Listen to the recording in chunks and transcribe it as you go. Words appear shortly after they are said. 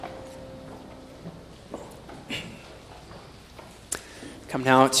Come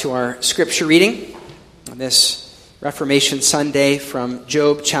now to our scripture reading on this Reformation Sunday from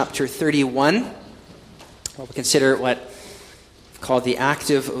Job chapter 31. We'll consider what we've called the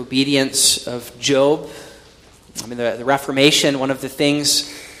active obedience of Job. The Reformation, one of the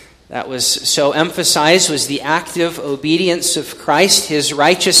things that was so emphasized was the active obedience of Christ, his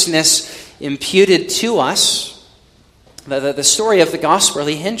righteousness imputed to us. The story of the gospel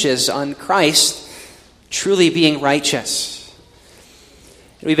really hinges on Christ truly being righteous.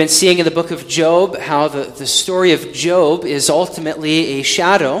 We've been seeing in the book of Job how the story of Job is ultimately a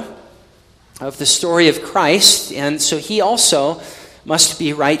shadow of the story of Christ, and so he also must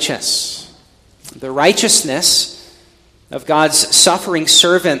be righteous. The righteousness of God's suffering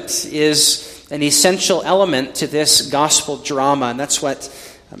servant is an essential element to this gospel drama, and that's what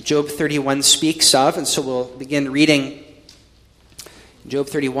Job 31 speaks of, and so we'll begin reading Job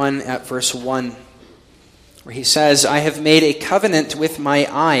 31 at verse 1. Where he says, I have made a covenant with my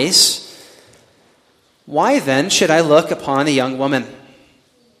eyes. Why then should I look upon a young woman?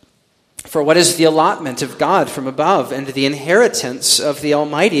 For what is the allotment of God from above, and the inheritance of the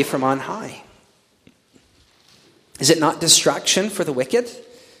Almighty from on high? Is it not destruction for the wicked,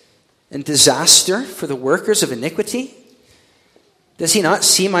 and disaster for the workers of iniquity? Does he not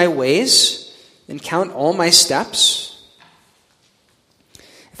see my ways, and count all my steps?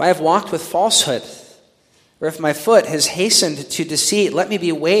 If I have walked with falsehood, or if my foot has hastened to deceit, let me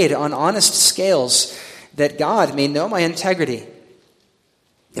be weighed on honest scales, that God may know my integrity.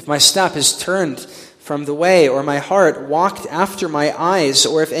 If my step is turned from the way, or my heart walked after my eyes,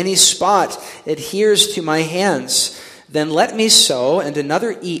 or if any spot adheres to my hands, then let me sow and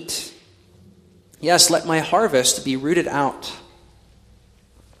another eat. Yes, let my harvest be rooted out.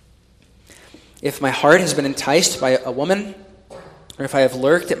 If my heart has been enticed by a woman, or if I have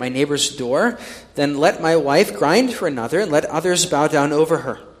lurked at my neighbor's door, then let my wife grind for another, and let others bow down over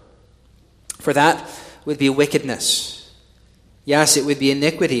her. For that would be wickedness. Yes, it would be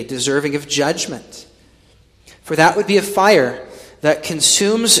iniquity, deserving of judgment. For that would be a fire that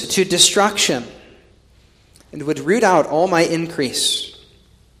consumes to destruction, and would root out all my increase.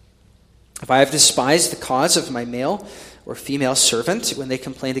 If I have despised the cause of my male or female servant when they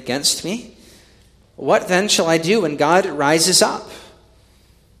complained against me, what then shall I do when God rises up?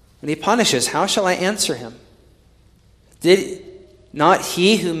 When he punishes, how shall I answer him? Did not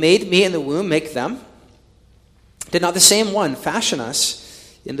he who made me in the womb make them? Did not the same one fashion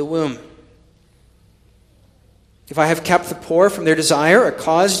us in the womb? If I have kept the poor from their desire, or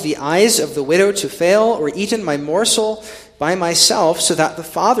caused the eyes of the widow to fail, or eaten my morsel by myself, so that the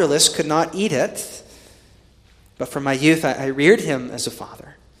fatherless could not eat it, but from my youth I reared him as a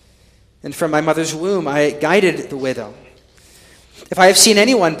father, and from my mother's womb I guided the widow. If I have seen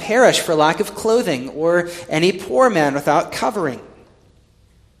anyone perish for lack of clothing, or any poor man without covering,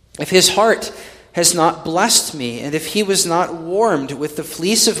 if his heart has not blessed me, and if he was not warmed with the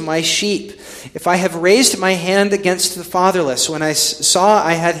fleece of my sheep, if I have raised my hand against the fatherless, when I saw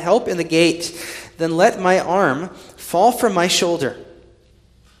I had help in the gate, then let my arm fall from my shoulder.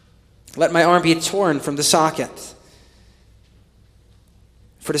 Let my arm be torn from the socket.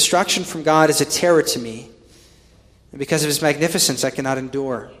 For destruction from God is a terror to me, and because of his magnificence I cannot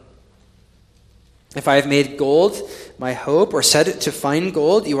endure. If I have made gold my hope, or set it to fine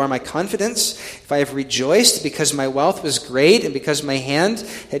gold, you are my confidence. If I have rejoiced because my wealth was great, and because my hand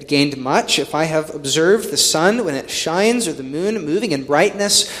had gained much, if I have observed the sun when it shines, or the moon moving in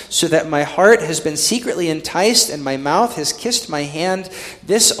brightness, so that my heart has been secretly enticed, and my mouth has kissed my hand,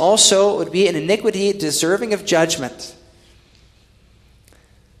 this also would be an iniquity deserving of judgment.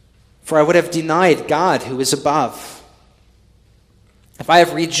 For I would have denied God who is above. If I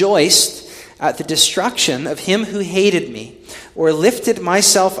have rejoiced at the destruction of him who hated me, or lifted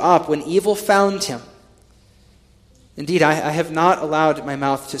myself up when evil found him, indeed I have not allowed my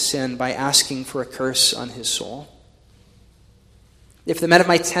mouth to sin by asking for a curse on his soul. If the men of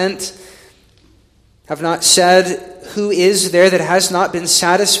my tent have not said, who is there that has not been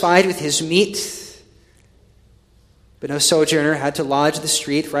satisfied with his meat? But no sojourner had to lodge the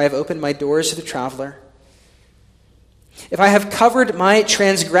street, for I have opened my doors to the traveler. If I have covered my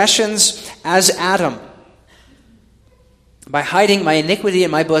transgressions as Adam, by hiding my iniquity in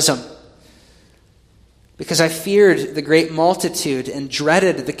my bosom, because I feared the great multitude and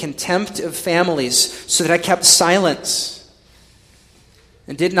dreaded the contempt of families, so that I kept silence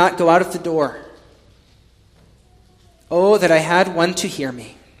and did not go out of the door. Oh, that I had one to hear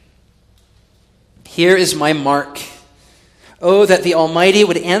me. Here is my mark. Oh, that the Almighty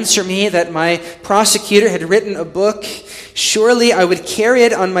would answer me, that my prosecutor had written a book. Surely I would carry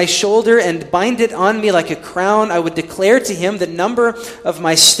it on my shoulder and bind it on me like a crown. I would declare to him the number of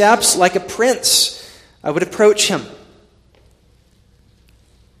my steps. Like a prince, I would approach him.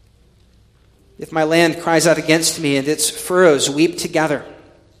 If my land cries out against me and its furrows weep together,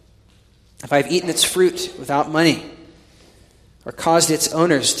 if I have eaten its fruit without money or caused its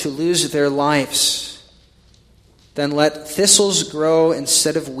owners to lose their lives, then let thistles grow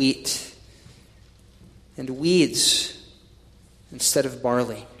instead of wheat, and weeds instead of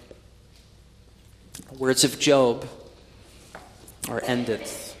barley. The words of Job are ended.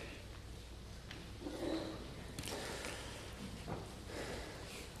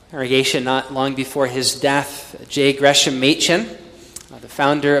 Congregation, not long before his death, J. Gresham Machen, the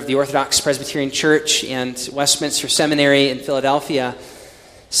founder of the Orthodox Presbyterian Church and Westminster Seminary in Philadelphia,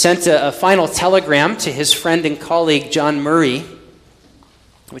 sent a final telegram to his friend and colleague John Murray,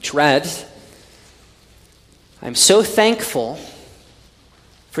 which read, "I'm so thankful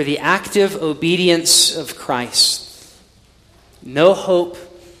for the active obedience of Christ. No hope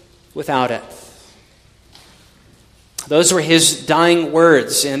without it." Those were his dying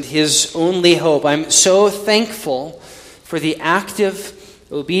words and his only hope. I'm so thankful for the active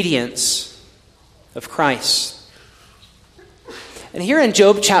obedience of Christ. And here in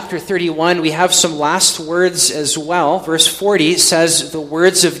Job chapter 31, we have some last words as well. Verse 40 says, "The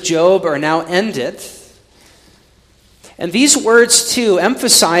words of Job are now ended." And these words, too,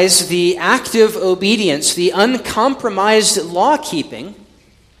 emphasize the active obedience, the uncompromised law-keeping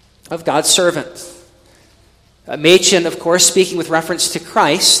of God's servant. Machen, of course, speaking with reference to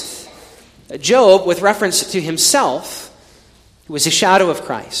Christ. Job, with reference to himself, who was a shadow of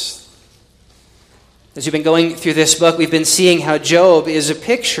Christ. As we've been going through this book, we've been seeing how Job is a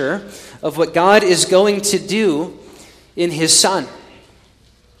picture of what God is going to do in his Son.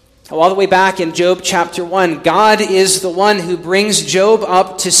 All the way back in Job chapter 1, God is the one who brings Job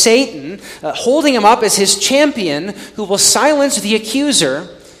up to Satan, holding him up as his champion who will silence the accuser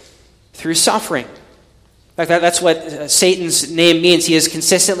through suffering. In fact, that's what Satan's name means. He is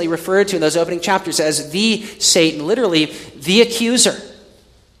consistently referred to in those opening chapters as the Satan, literally the accuser,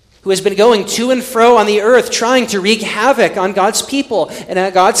 who has been going to and fro on the earth trying to wreak havoc on God's people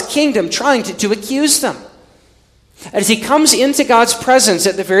and God's kingdom, trying to accuse them. As he comes into God's presence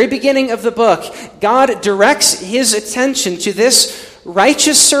at the very beginning of the book, God directs his attention to this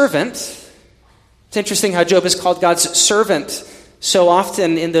righteous servant. It's interesting how Job is called God's servant so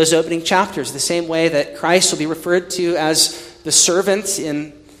often in those opening chapters, the same way that Christ will be referred to as the servant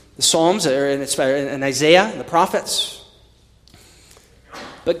in the Psalms or in Isaiah and the prophets.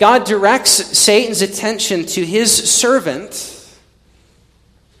 But God directs Satan's attention to his servant.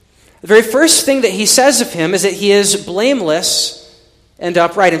 The very first thing that he says of him is that he is blameless and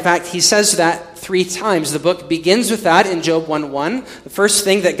upright. In fact, he says that 3 times. The book begins with that in Job 1:1. The first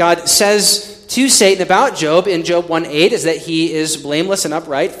thing that God says to Satan about Job in Job 1:8 is that he is blameless and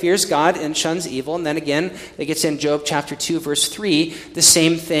upright, fears God and shuns evil. And then again, it gets in Job chapter 2, verse 3, the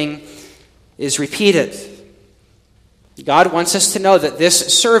same thing is repeated. God wants us to know that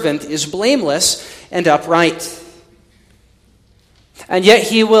this servant is blameless and upright. And yet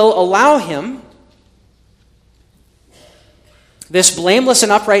he will allow him, this blameless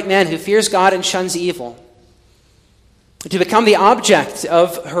and upright man who fears God and shuns evil, to become the object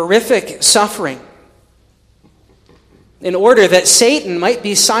of horrific suffering in order that Satan might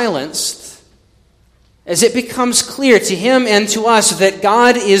be silenced as it becomes clear to him and to us that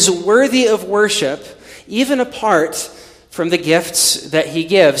God is worthy of worship even apart from the gifts that he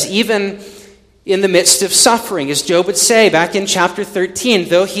gives, even in the midst of suffering. As Job would say back in chapter 13,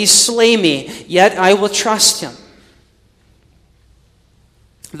 "Though he slay me, yet I will trust him."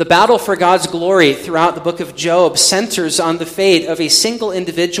 The battle for God's glory throughout the book of Job centers on the fate of a single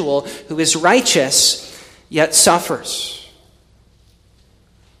individual who is righteous yet suffers.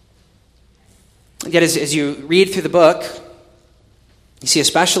 And yet as you read through the book, you see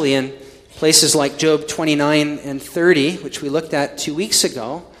especially in places like Job 29 and 30, which we looked at 2 weeks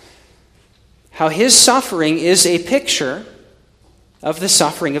ago, how his suffering is a picture of the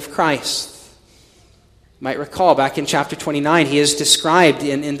suffering of Christ. You might recall back in chapter 29, he is described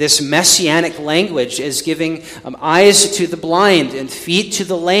in this messianic language as giving eyes to the blind and feet to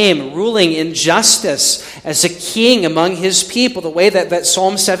the lame, ruling in justice as a king among his people, the way that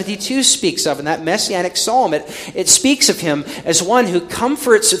Psalm 72 speaks of. In that messianic psalm, it speaks of him as one who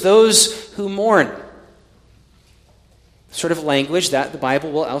comforts those who mourn. Sort of language that the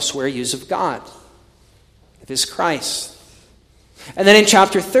Bible will elsewhere use of God, of his Christ. And then in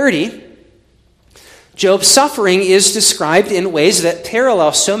chapter 30, Job's suffering is described in ways that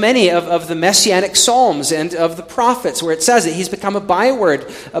parallel so many of the messianic psalms and of the prophets, where it says that he's become a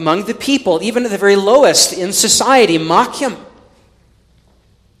byword among the people, even at the very lowest in society, mock him.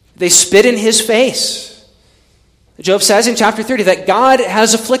 They spit in his face. Job says in chapter 30 that God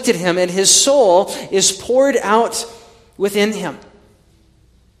has afflicted him and his soul is poured out within him.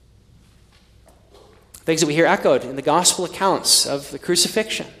 Things that we hear echoed in the gospel accounts of the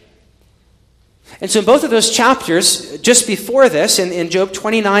crucifixion. And so in both of those chapters, just before this, in Job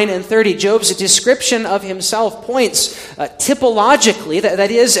 29 and 30, Job's description of himself points typologically,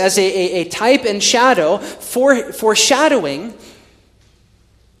 that is, as a type and shadow, foreshadowing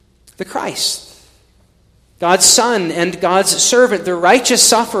the Christ. God's Son and God's servant, the righteous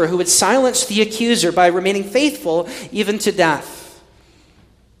sufferer who would silence the accuser by remaining faithful even to death.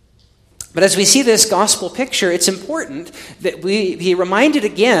 But as we see this gospel picture, it's important that we be reminded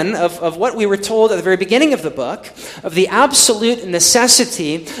again of what we were told at the very beginning of the book, of the absolute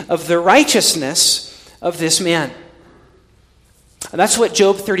necessity of the righteousness of this man. And that's what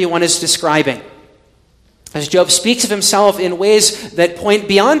Job 31 is describing. As Job speaks of himself in ways that point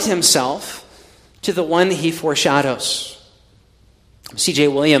beyond himself to the one he foreshadows. C.J.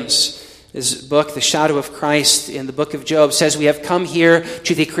 Williams, his book, The Shadow of Christ, in the book of Job, says we have come here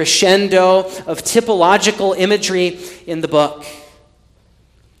to the crescendo of typological imagery in the book.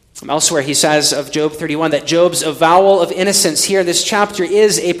 Elsewhere, he says of Job 31 that Job's avowal of innocence here in this chapter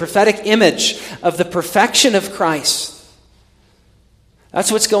is a prophetic image of the perfection of Christ.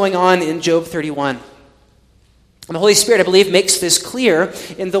 That's what's going on in Job 31. And the Holy Spirit, I believe, makes this clear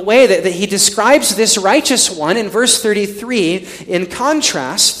in the way that he describes this righteous one in verse 33 in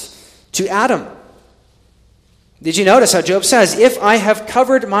contrast to Adam. Did you notice how Job says, if I have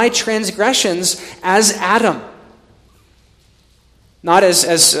covered my transgressions as Adam? Not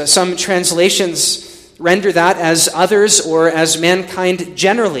as some translations render that as others or as mankind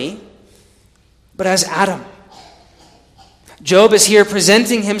generally, but as Adam. Job is here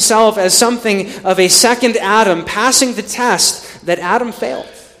presenting himself as something of a second Adam, passing the test that Adam failed.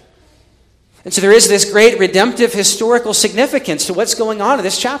 And so there is this great redemptive historical significance to what's going on in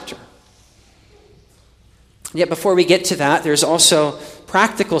this chapter. Yet before we get to that, there's also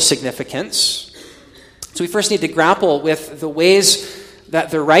practical significance. So we first need to grapple with the ways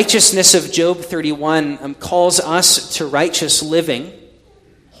that the righteousness of Job 31 calls us to righteous living.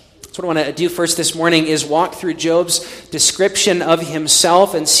 So what I want to do first this morning is walk through Job's description of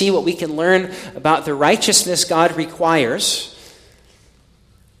himself and see what we can learn about the righteousness God requires.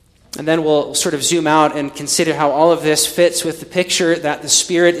 And then we'll sort of zoom out and consider how all of this fits with the picture that the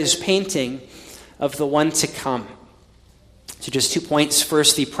Spirit is painting of the one to come. So just 2 points.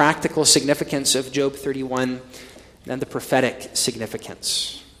 First, the practical significance of Job 31, then the prophetic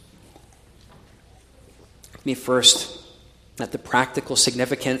significance. Let me first at the practical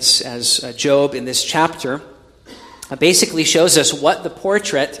significance, as Job in this chapter basically shows us what the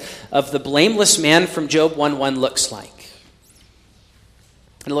portrait of the blameless man from Job 1:1 looks like.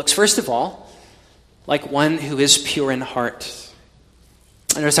 And it looks, first of all, like one who is pure in heart.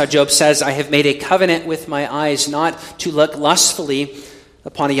 And notice how Job says, I have made a covenant with my eyes not to look lustfully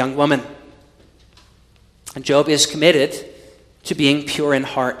upon a young woman. And Job is committed to being pure in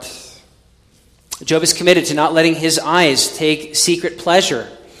heart. Job is committed to not letting his eyes take secret pleasure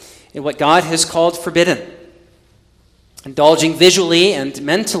in what God has called forbidden, indulging visually and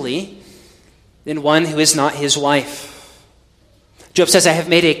mentally in one who is not his wife. Job says, I have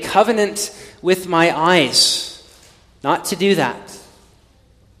made a covenant with my eyes not to do that.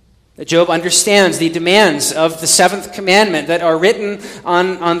 Job understands the demands of the seventh commandment that are written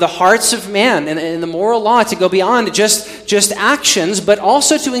on the hearts of man and in the moral law to go beyond just actions, but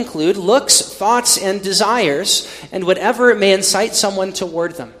also to include looks, thoughts, and desires, and whatever may incite someone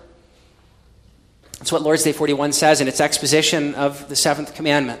toward them. That's what Lord's Day 41 says in its exposition of the seventh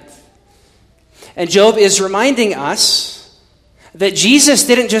commandment. And Job is reminding us that Jesus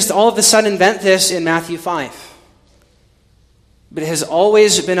didn't just all of a sudden invent this in Matthew 5. But it has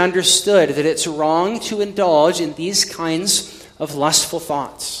always been understood that it's wrong to indulge in these kinds of lustful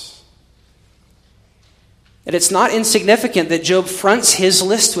thoughts. And it's not insignificant that Job fronts his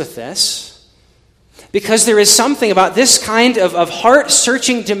list with this, because there is something about this kind of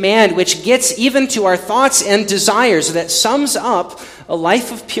heart-searching demand which gets even to our thoughts and desires that sums up a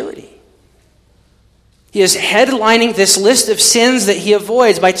life of purity. He is headlining this list of sins that he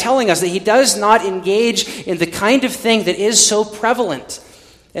avoids by telling us that he does not engage in the kind of thing that is so prevalent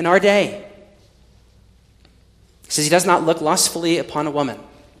in our day. He says he does not look lustfully upon a woman.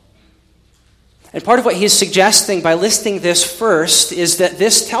 And part of what he's suggesting by listing this first is that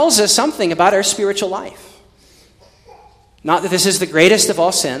this tells us something about our spiritual life. Not that this is the greatest of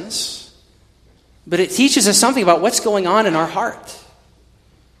all sins, but it teaches us something about what's going on in our heart.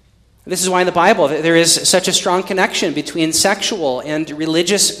 This is why in the Bible there is such a strong connection between sexual and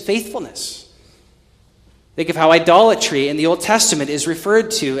religious faithfulness. Think of how idolatry in the Old Testament is referred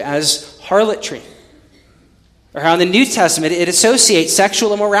to as harlotry. Or how in the New Testament it associates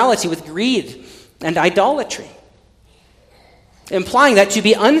sexual immorality with greed and idolatry. Implying that to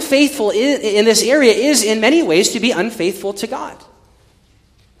be unfaithful in this area is in many ways to be unfaithful to God.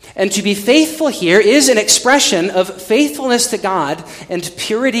 And to be faithful here is an expression of faithfulness to God and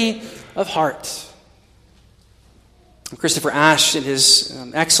purity of heart. Christopher Ash, in his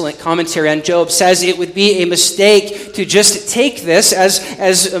excellent commentary on Job, says it would be a mistake to just take this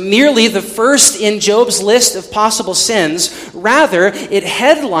as merely the first in Job's list of possible sins. Rather, it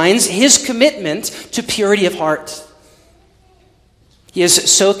headlines his commitment to purity of heart. He is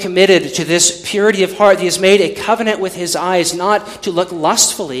so committed to this purity of heart that he has made a covenant with his eyes not to look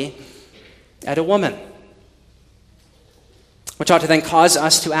lustfully at a woman. Which ought to then cause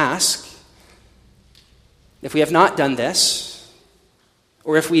us to ask, if we have not done this,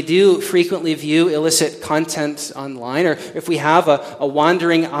 or if we do frequently view illicit content online, or if we have a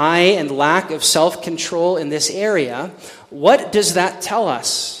wandering eye and lack of self-control in this area, what does that tell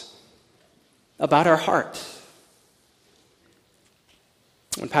us about our heart?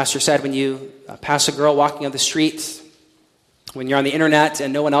 One pastor said, when you pass a girl walking on the street, when you're on the internet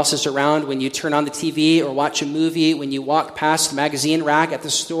and no one else is around, when you turn on the TV or watch a movie, when you walk past the magazine rack at the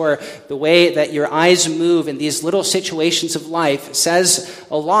store, the way that your eyes move in these little situations of life says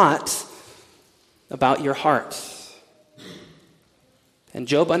a lot about your heart. And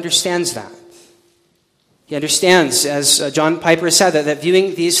Job understands that. He understands, as John Piper said, that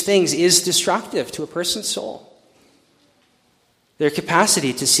viewing these things is destructive to a person's soul. Their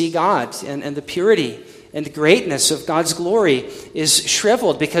capacity to see God and the purity and greatness of God's glory is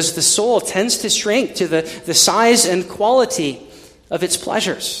shriveled because the soul tends to shrink to the size and quality of its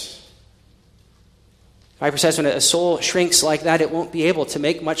pleasures. Piper says when a soul shrinks like that, it won't be able to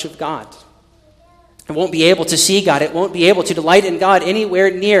make much of God. It won't be able to see God. It won't be able to delight in God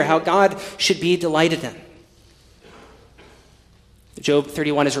anywhere near how God should be delighted in. Job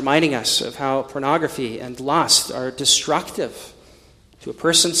 31 is reminding us of how pornography and lust are destructive to a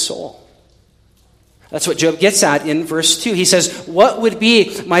person's soul. That's what Job gets at in verse 2. He says, what would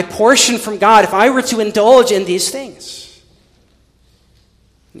be my portion from God if I were to indulge in these things?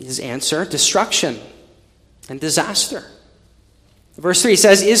 His answer, destruction and disaster. Verse 3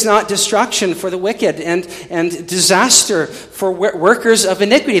 says, is not destruction for the wicked and disaster for workers of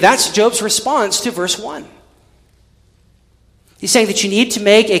iniquity? That's Job's response to verse 1. He's saying that you need to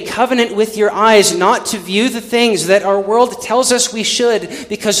make a covenant with your eyes not to view the things that our world tells us we should,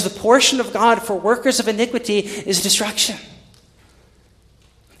 because the portion of God for workers of iniquity is destruction.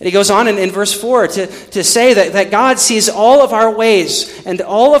 And he goes on in verse 4 to say that God sees all of our ways and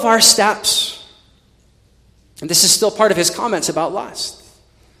all of our steps. And this is still part of his comments about lust.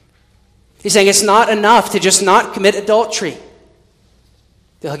 He's saying it's not enough to just not commit adultery.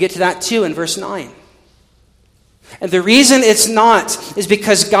 He'll get to that too in verse 9. And the reason it's not is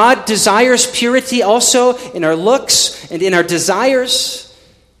because God desires purity also in our looks and in our desires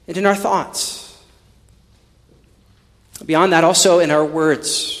and in our thoughts. Beyond that, also in our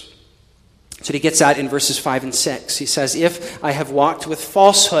words. So he gets at in verses 5 and 6. He says, if I have walked with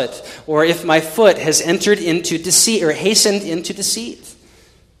falsehood, or if my foot has entered into deceit or hastened into deceit,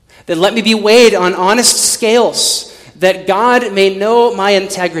 then let me be weighed on honest scales, that God may know my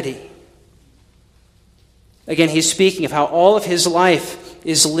integrity. Again, he's speaking of how all of his life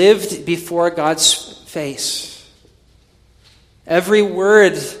is lived before God's face. Every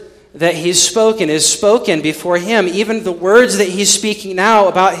word that he's spoken is spoken before him. Even the words that he's speaking now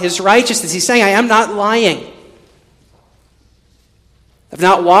about his righteousness, he's saying, I am not lying. I've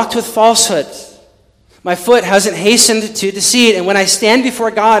not walked with falsehood. My foot hasn't hastened to deceit. And when I stand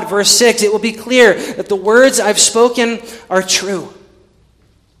before God, verse 6, it will be clear that the words I've spoken are true.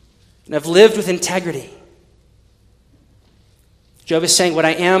 And I've lived with integrity. Job is saying, what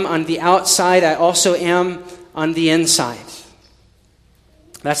I am on the outside, I also am on the inside.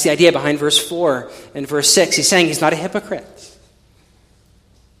 That's the idea behind verse 4 and verse 6. He's saying he's not a hypocrite.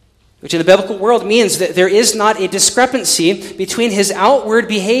 Which in the biblical world means that there is not a discrepancy between his outward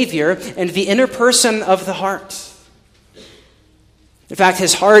behavior and the inner person of the heart. In fact,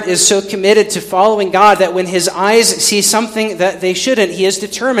 his heart is so committed to following God that when his eyes see something that they shouldn't, he is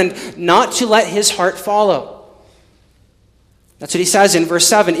determined not to let his heart follow. That's what he says in verse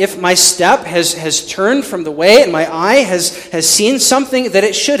 7. If my step has turned from the way and my eye has seen something that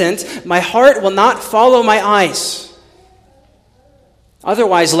it shouldn't, my heart will not follow my eyes.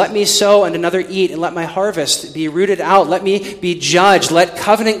 Otherwise, let me sow and another eat, and let my harvest be rooted out. Let me be judged. Let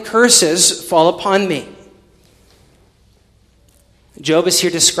covenant curses fall upon me. Job is here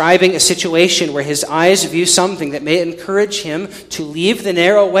describing a situation where his eyes view something that may encourage him to leave the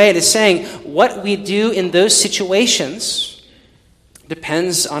narrow way, and is saying what we do in those situations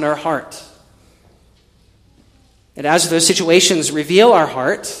depends on our heart. And as those situations reveal our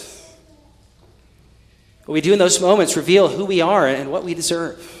heart, what we do in those moments reveal who we are and what we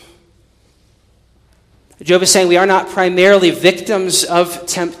deserve. Job is saying we are not primarily victims of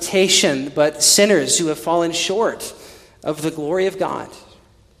temptation, but sinners who have fallen short of the glory of God.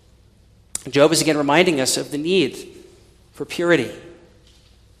 Job is again reminding us of the need for purity,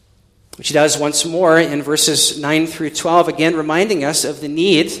 which he does once more in verses 9 through 12, again reminding us of the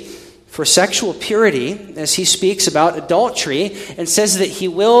need for sexual purity as he speaks about adultery and says that he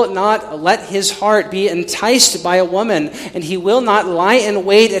will not let his heart be enticed by a woman, and he will not lie in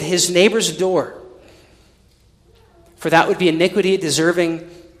wait at his neighbor's door, for that would be iniquity deserving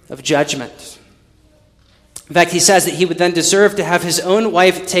of judgment. In fact, he says that he would then deserve to have his own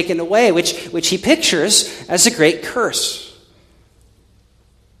wife taken away, which he pictures as a great curse.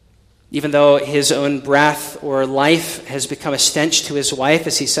 Even though his own breath or life has become a stench to his wife,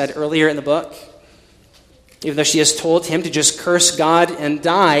 as he said earlier in the book, even though she has told him to just curse God and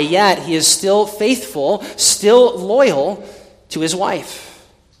die, yet he is still faithful, still loyal to his wife,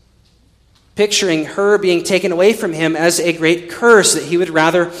 picturing her being taken away from him as a great curse that he would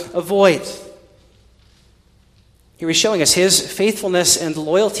rather avoid. He was showing us his faithfulness and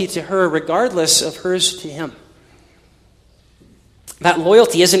loyalty to her regardless of hers to him. That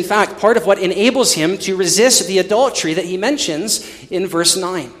loyalty is, in fact, part of what enables him to resist the adultery that he mentions in verse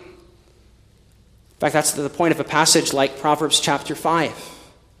 9. In fact, that's the point of a passage like Proverbs chapter 5.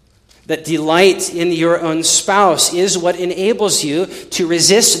 That delight in your own spouse is what enables you to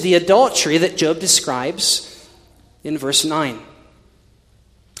resist the adultery that Job describes in verse 9.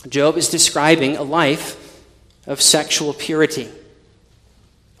 Job is describing a life of sexual purity,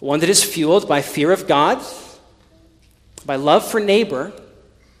 one that is fueled by fear of God, by love for neighbor,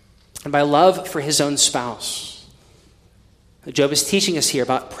 and by love for his own spouse. Job is teaching us here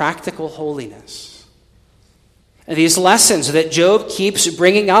about practical holiness. And these lessons that Job keeps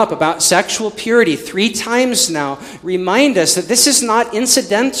bringing up about sexual purity 3 times now remind us that this is not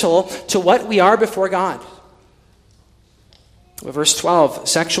incidental to what we are before God. Verse 12,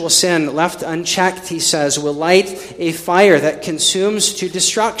 sexual sin left unchecked, he says, will light a fire that consumes to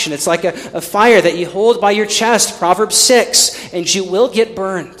destruction. It's like a fire that you hold by your chest, Proverbs 6, and you will get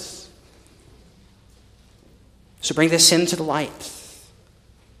burned. So bring this sin to the light.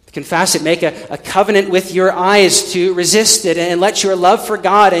 Confess it, make a covenant with your eyes to resist it, and let your love for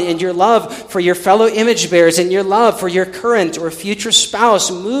God and your love for your fellow image bearers and your love for your current or future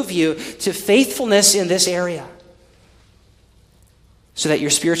spouse move you to faithfulness in this area, so that your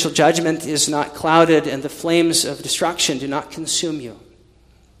spiritual judgment is not clouded and the flames of destruction do not consume you.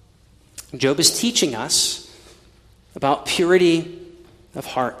 Job is teaching us about purity of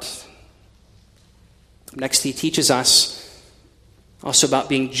heart. Next, he teaches us also about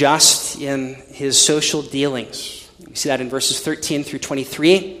being just in his social dealings. You see that in verses 13 through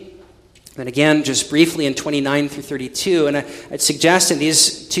 23. And again, just briefly in 29 through 32. And I'd suggest in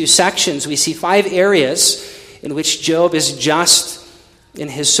these 2 sections we see 5 areas in which Job is just in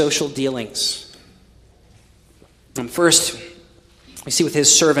his social dealings. First, we see with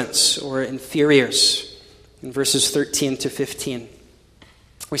his servants or inferiors in verses 13 to 15. Where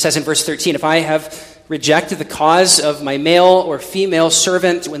he says in verse 13, if I have rejected the cause of my male or female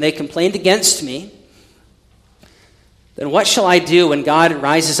servant when they complained against me, then what shall I do when God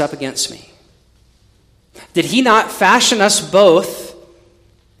rises up against me? Did he not fashion us both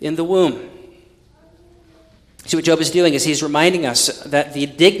in the womb? See, what Job is doing is he's reminding us that the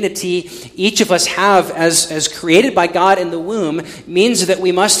dignity each of us have as created by God in the womb means that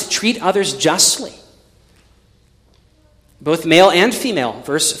we must treat others justly. Both male and female,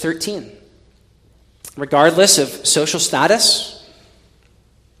 verse 13. Regardless of social status,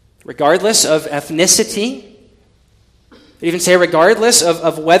 regardless of ethnicity, I'd even say regardless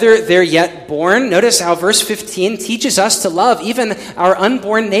of whether they're yet born. Notice how verse 15 teaches us to love even our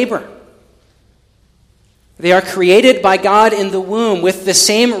unborn neighbor. They are created by God in the womb with the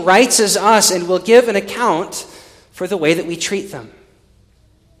same rights as us and will give an account for the way that we treat them.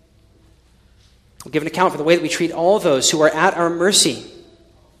 We'll give an account for the way that we treat all those who are at our mercy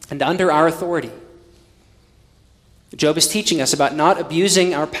and under our authority. Job is teaching us about not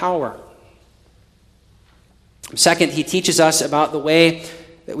abusing our power. Second, he teaches us about the way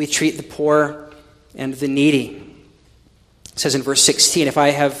that we treat the poor and the needy. It says in verse 16, if I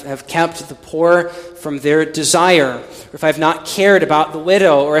have kept the poor from their desire, or if I've not cared about the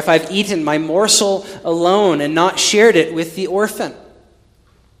widow, or if I've eaten my morsel alone and not shared it with the orphan,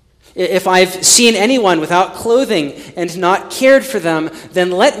 if I've seen anyone without clothing and not cared for them,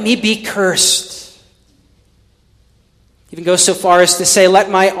 then let me be cursed. Even goes so far as to say, let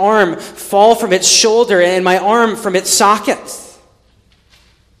my arm fall from its shoulder and my arm from its socket.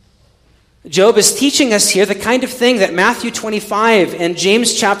 Job is teaching us here the kind of thing that Matthew 25 and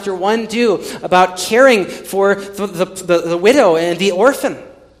James chapter 1 do about caring for the widow and the orphan.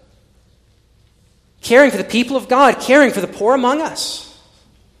 Caring for the people of God, caring for the poor among us.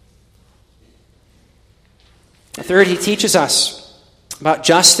 Third, he teaches us about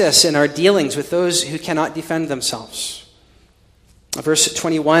justice in our dealings with those who cannot defend themselves. Verse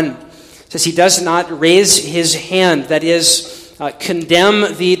 21 says he does not raise his hand, that is,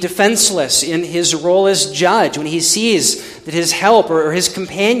 condemn the defenseless in his role as judge when he sees that his help or his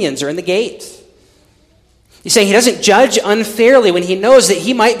companions are in the gate. He's saying he doesn't judge unfairly when he knows that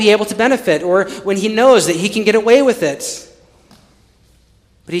he might be able to benefit or when he knows that he can get away with it.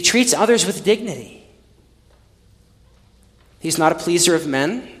 But he treats others with dignity. He's not a pleaser of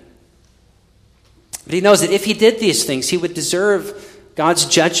men. But he knows that if he did these things, he would deserve God's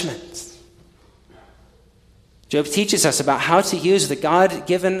judgment. Job teaches us about how to use the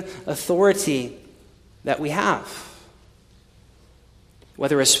God-given authority that we have.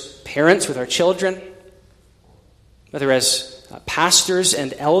 Whether as parents with our children, whether as pastors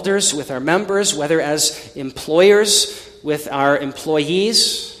and elders with our members, whether as employers with our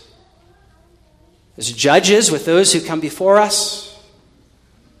employees, as judges with those who come before us.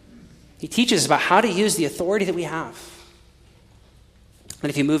 He teaches about how to use the authority that we have. And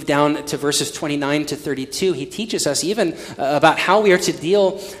if you move down to verses 29 to 32, he teaches us even about how we are to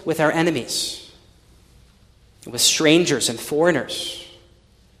deal with our enemies, with strangers and foreigners.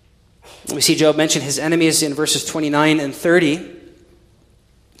 We see Job mention his enemies in verses 29 and 30,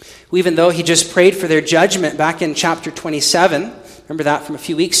 who even though he just prayed for their judgment back in chapter 27, remember that from a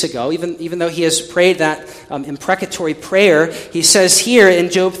few weeks ago, even though he has prayed that imprecatory prayer, he says here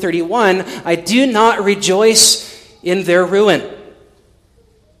in Job 31, I do not rejoice in their ruin.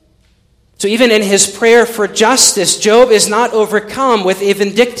 So even in his prayer for justice, Job is not overcome with a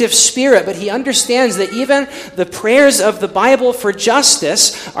vindictive spirit, but he understands that even the prayers of the Bible for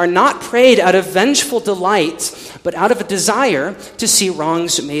justice are not prayed out of vengeful delight, but out of a desire to see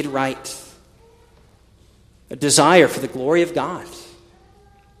wrongs made right. A desire for the glory of God.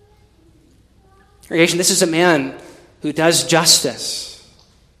 Congregation, this is a man who does justice.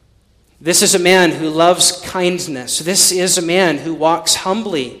 This is a man who loves kindness. This is a man who walks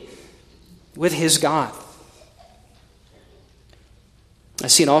humbly with his God.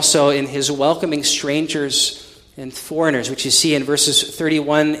 As seen also in his welcoming strangers and foreigners, which you see in verses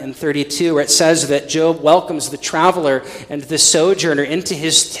 31 and 32, where it says that Job welcomes the traveler and the sojourner into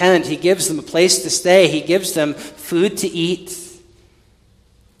his tent. He gives them a place to stay. He gives them food to eat.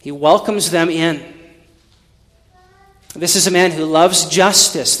 He welcomes them in. This is a man who loves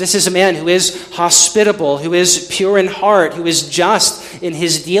justice. This is a man who is hospitable, who is pure in heart, who is just in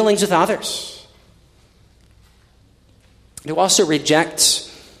his dealings with others. And who also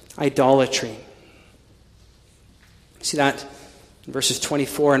rejects idolatry. See that in verses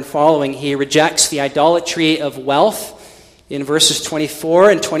 24 and following. He rejects the idolatry of wealth in verses 24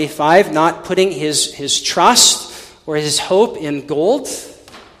 and 25, not putting his trust or his hope in gold.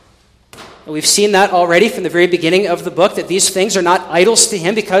 We've seen that already from the very beginning of the book, that these things are not idols to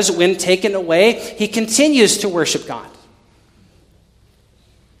him because when taken away, he continues to worship God.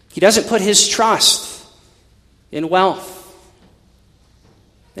 He doesn't put his trust in wealth.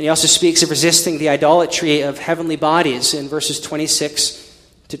 And he also speaks of resisting the idolatry of heavenly bodies in verses 26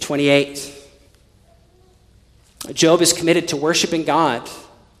 to 28. Job is committed to worshiping God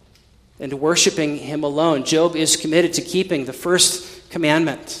and to worshiping him alone. Job is committed to keeping the first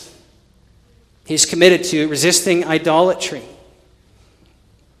commandment. He's committed to resisting idolatry.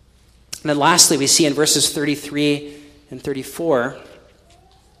 And then lastly, we see in verses 33 and 34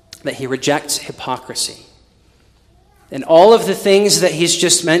 that he rejects hypocrisy. And all of the things that he's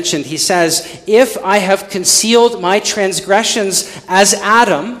just mentioned, he says, if I have concealed my transgressions as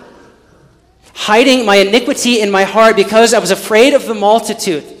Adam, hiding my iniquity in my heart because I was afraid of the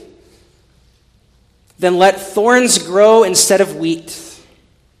multitude, then let thorns grow instead of wheat.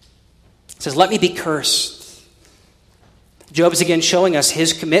 It says, let me be cursed. Job is again showing us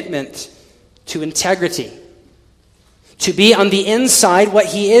his commitment to integrity. to be on the inside what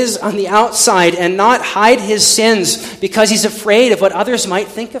he is on the outside and not hide his sins because he's afraid of what others might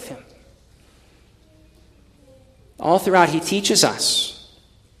think of him. All throughout, he teaches us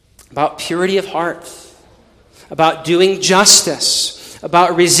about purity of heart, about doing justice,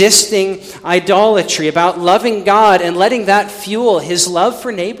 about resisting idolatry, about loving God and letting that fuel his love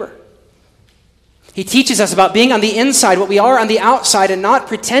for neighbor. He teaches us about being on the inside, what we are on the outside, and not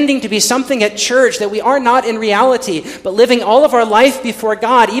pretending to be something at church that we are not in reality, but living all of our life before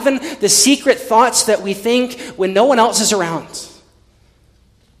God, even the secret thoughts that we think when no one else is around,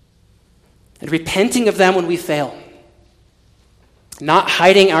 and repenting of them when we fail, not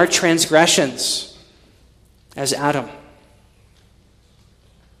hiding our transgressions as Adam.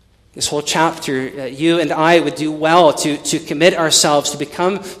 This whole chapter, you and I would do well to commit ourselves to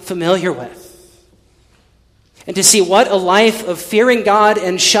become familiar with, and to see what a life of fearing God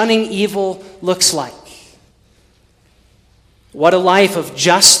and shunning evil looks like. What a life of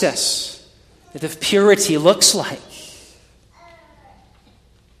justice and of purity looks like.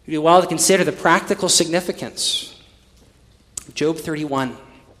 We do well to consider the practical significance of Job 31.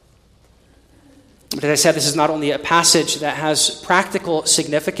 But as I said, this is not only a passage that has practical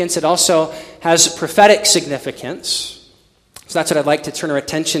significance, it also has prophetic significance. So that's what I'd like to turn our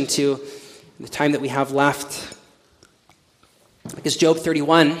attention to in the time that we have left. Because Job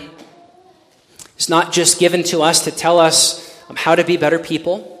 31 is not just given to us to tell us how to be better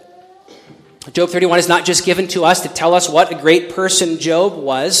people. Job 31 is not just given to us to tell us what a great person Job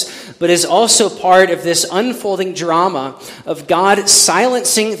was, but is also part of this unfolding drama of God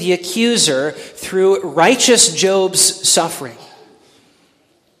silencing the accuser through righteous Job's suffering.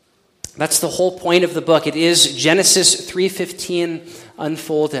 That's the whole point of the book. It is Genesis 3:15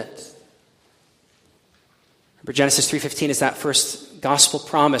 unfolded. Remember, Genesis 3:15 is that first gospel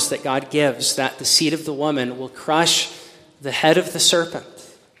promise that God gives, that the seed of the woman will crush the head of the serpent.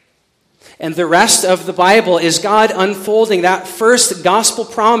 And the rest of the Bible is God unfolding that first gospel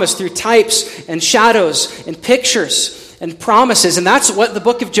promise through types and shadows and pictures and promises. And that's what the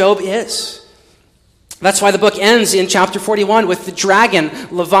book of Job is. That's why the book ends in chapter 41 with the dragon,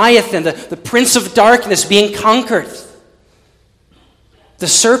 Leviathan, the prince of darkness being conquered, the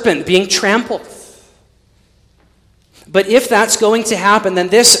serpent being trampled. But if that's going to happen, then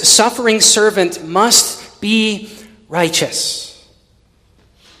this suffering servant must be righteous.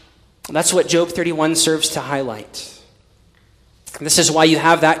 That's what Job 31 serves to highlight. This is why you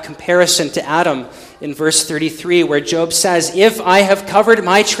have that comparison to Adam in verse 33, where Job says, "If I have covered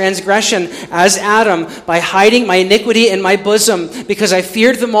my transgression as Adam by hiding my iniquity in my bosom, because I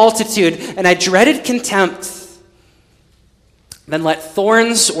feared the multitude and I dreaded contempt, then let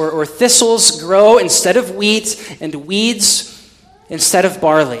thorns or thistles grow instead of wheat and weeds instead of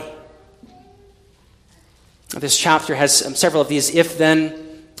barley." This chapter has several of these if-then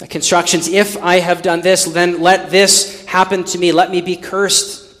constructions. If I have done this, then let this happen to me. Let me be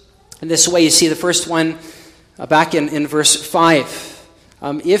cursed in this way. You see the first one back in verse 5.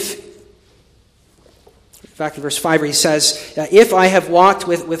 Back in verse 5 where he says, "If I have walked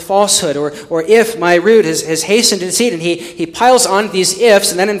with falsehood," or if my root has hastened to deceit, and he piles on these ifs,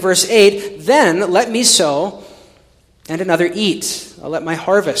 and then in verse 8, "Then let me sow and another eat. I'll let my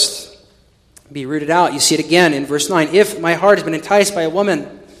harvest be rooted out." You see it again in verse 9. "If my heart has been enticed by a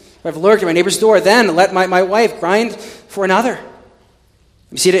woman, or I've lurked at my neighbor's door, then let my wife grind for another."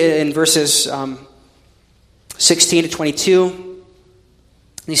 You see it in verses 16 to 22.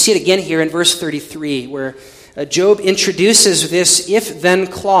 You see it again here in verse 33, where Job introduces this if-then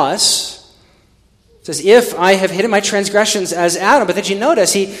clause. It says, "If I have hidden my transgressions as Adam," but then you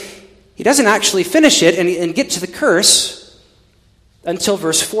notice he doesn't actually finish it and get to the curse until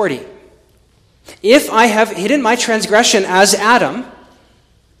verse 40. "If I have hidden my transgression as Adam,"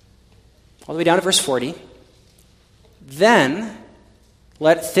 all the way down to verse 40, "then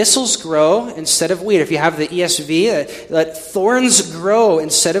let thistles grow instead of wheat." If you have the ESV, let thorns grow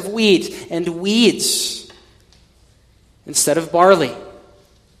instead of wheat, and weeds instead of barley.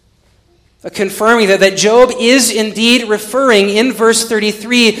 Confirming that Job is indeed referring in verse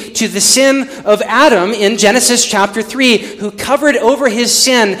 33 to the sin of Adam in Genesis chapter 3, who covered over his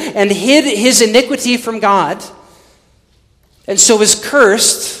sin and hid his iniquity from God, and so was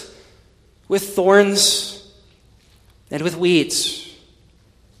cursed with thorns and with weeds.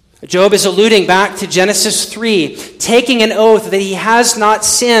 Job is alluding back to Genesis 3, taking an oath that he has not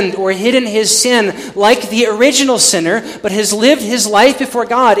sinned or hidden his sin like the original sinner, but has lived his life before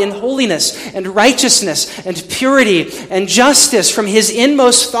God in holiness and righteousness and purity and justice, from his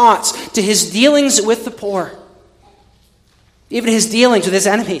inmost thoughts to his dealings with the poor, even his dealings with his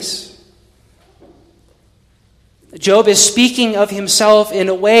enemies. Job is speaking of himself in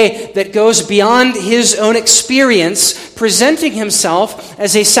a way that goes beyond his own experience, presenting himself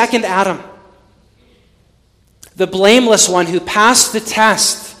as a second Adam, the blameless one who passed the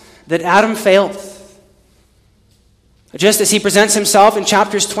test that Adam failed. Just as he presents himself in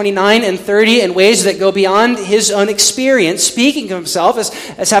chapters 29 and 30 in ways that go beyond his own experience, speaking of himself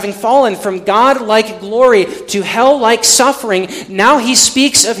as having fallen from God-like glory to hell-like suffering, now he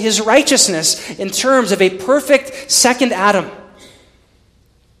speaks of his righteousness in terms of a perfect second Adam,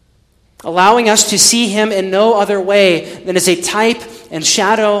 allowing us to see him in no other way than as a type and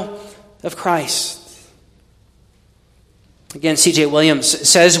shadow of Christ. Again, C.J. Williams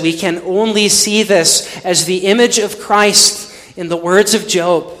says we can only see this as the image of Christ in the words of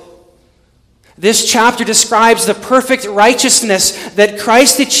Job. This chapter describes the perfect righteousness that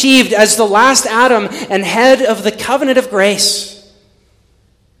Christ achieved as the last Adam and head of the covenant of grace.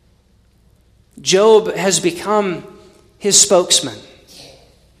 Job has become his spokesman.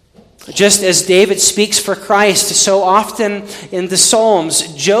 Just as David speaks for Christ so often in the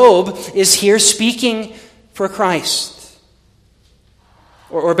Psalms, Job is here speaking for Christ.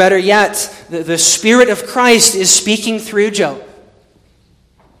 Or better yet, the Spirit of Christ is speaking through Job,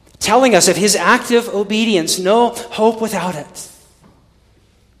 telling us of his active obedience, no hope without it.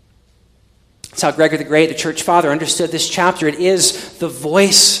 That's how Gregory the Great, the church father, understood this chapter. It is the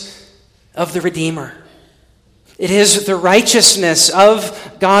voice of the Redeemer. It is the righteousness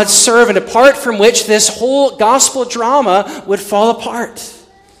of God's servant, apart from which this whole gospel drama would fall apart,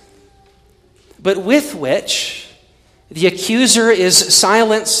 but with which the accuser is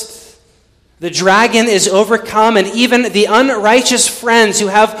silenced, the dragon is overcome, and even the unrighteous friends who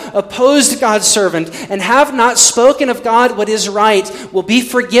have opposed God's servant and have not spoken of God what is right will be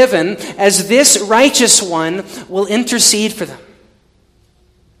forgiven, as this righteous one will intercede for them.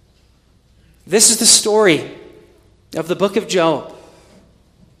 This is the story of the book of Job.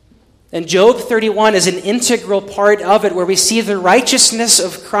 And Job 31 is an integral part of it, where we see the righteousness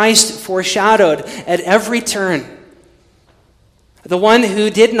of Christ foreshadowed at every turn. The one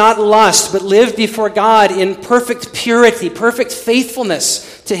who did not lust, but lived before God in perfect purity, perfect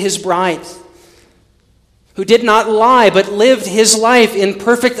faithfulness to his bride. Who did not lie, but lived his life in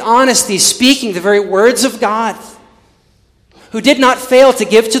perfect honesty, speaking the very words of God. Who did not fail to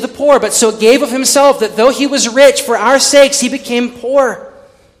give to the poor, but so gave of himself that though he was rich, for our sakes he became poor,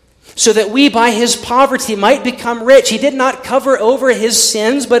 so that we by his poverty might become rich. He did not cover over his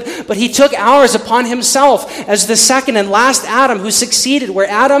sins, but he took ours upon himself as the second and last Adam who succeeded where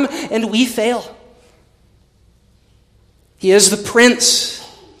Adam and we fail. He is the prince,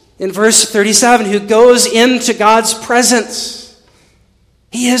 in verse 37, who goes into God's presence.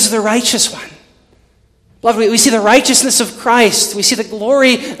 He is the righteous one. Beloved, we see the righteousness of Christ. We see the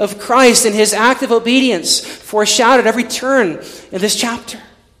glory of Christ in his active obedience foreshadowed every turn in this chapter.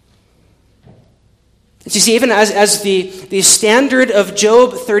 You see, even as the standard of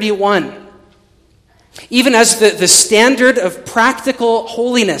Job 31, even as the standard of practical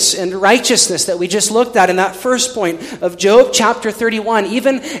holiness and righteousness that we just looked at in that first point of Job chapter 31,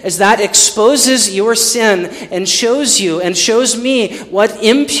 even as that exposes your sin and shows you and shows me what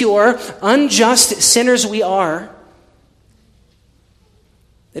impure, unjust sinners we are,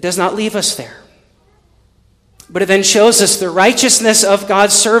 it does not leave us there. But it then shows us the righteousness of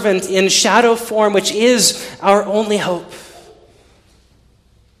God's servant in shadow form, which is our only hope.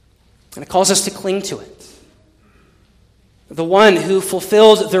 And it calls us to cling to it. The one who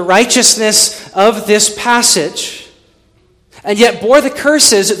fulfilled the righteousness of this passage, and yet bore the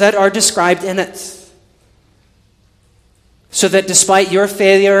curses that are described in it. So that despite your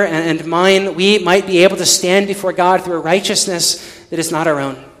failure and mine, we might be able to stand before God through a righteousness that is not our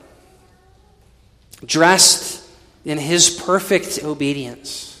own, dressed in his perfect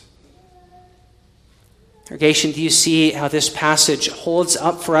obedience. Congregation, do you see how this passage holds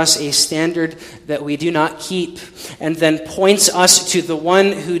up for us a standard that we do not keep, and then points us to the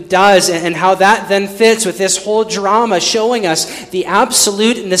one who does, and how that then fits with this whole drama, showing us the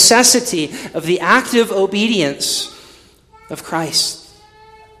absolute necessity of the active obedience of Christ,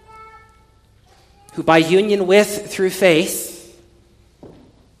 who by union with, through faith,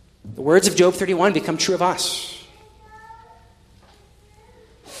 the words of Job 31 become true of us.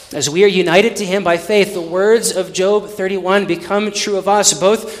 As we are united to him by faith, the words of Job 31 become true of us,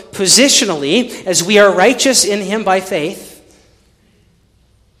 both positionally, as we are righteous in him by faith,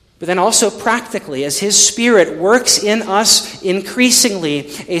 but then also practically, as his Spirit works in us increasingly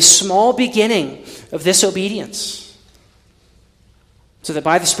a small beginning of this obedience, so that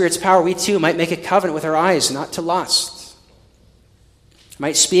by the Spirit's power we too might make a covenant with our eyes not to lust,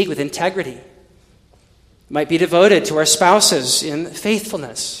 might speak with integrity, might be devoted to our spouses in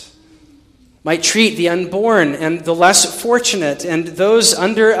faithfulness, might treat the unborn and the less fortunate and those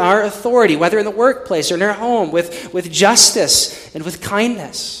under our authority, whether in the workplace or in our home, with justice and with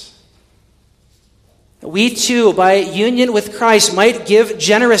kindness. We too, by union with Christ, might give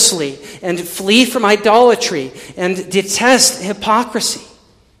generously and flee from idolatry and detest hypocrisy.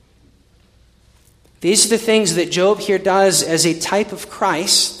 These are the things that Job here does as a type of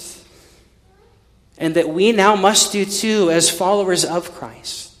Christ, and that we now must do too as followers of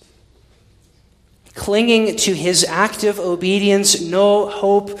Christ. Clinging to his active obedience, no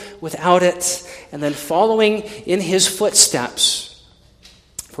hope without it, and then following in his footsteps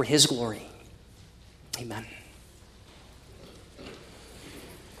for his glory. Amen.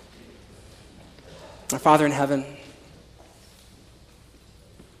 Our Father in heaven,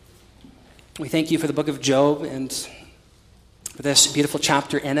 we thank you for the book of Job and for this beautiful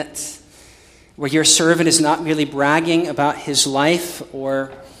chapter in it, where your servant is not merely bragging about his life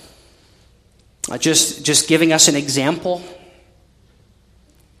or just giving us an example,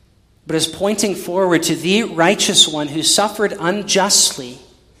 but is pointing forward to the righteous one who suffered unjustly,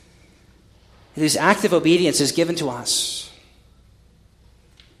 whose active obedience is given to us,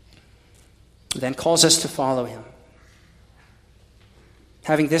 then calls us to follow him.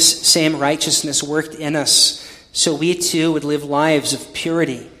 Having this same righteousness worked in us, so we too would live lives of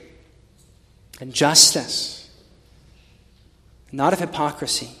purity and justice, not of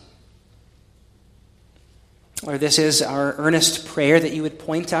hypocrisy. Lord, this is our earnest prayer, that you would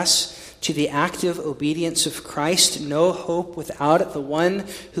point us to the active obedience of Christ, no hope without it, the one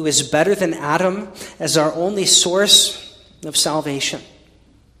who is better than Adam, as our only source of salvation.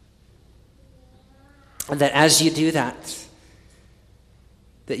 And that as you do that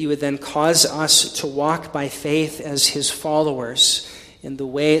you would then cause us to walk by faith as his followers in the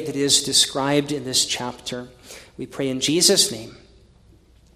way that is described in this chapter. We pray in Jesus' name.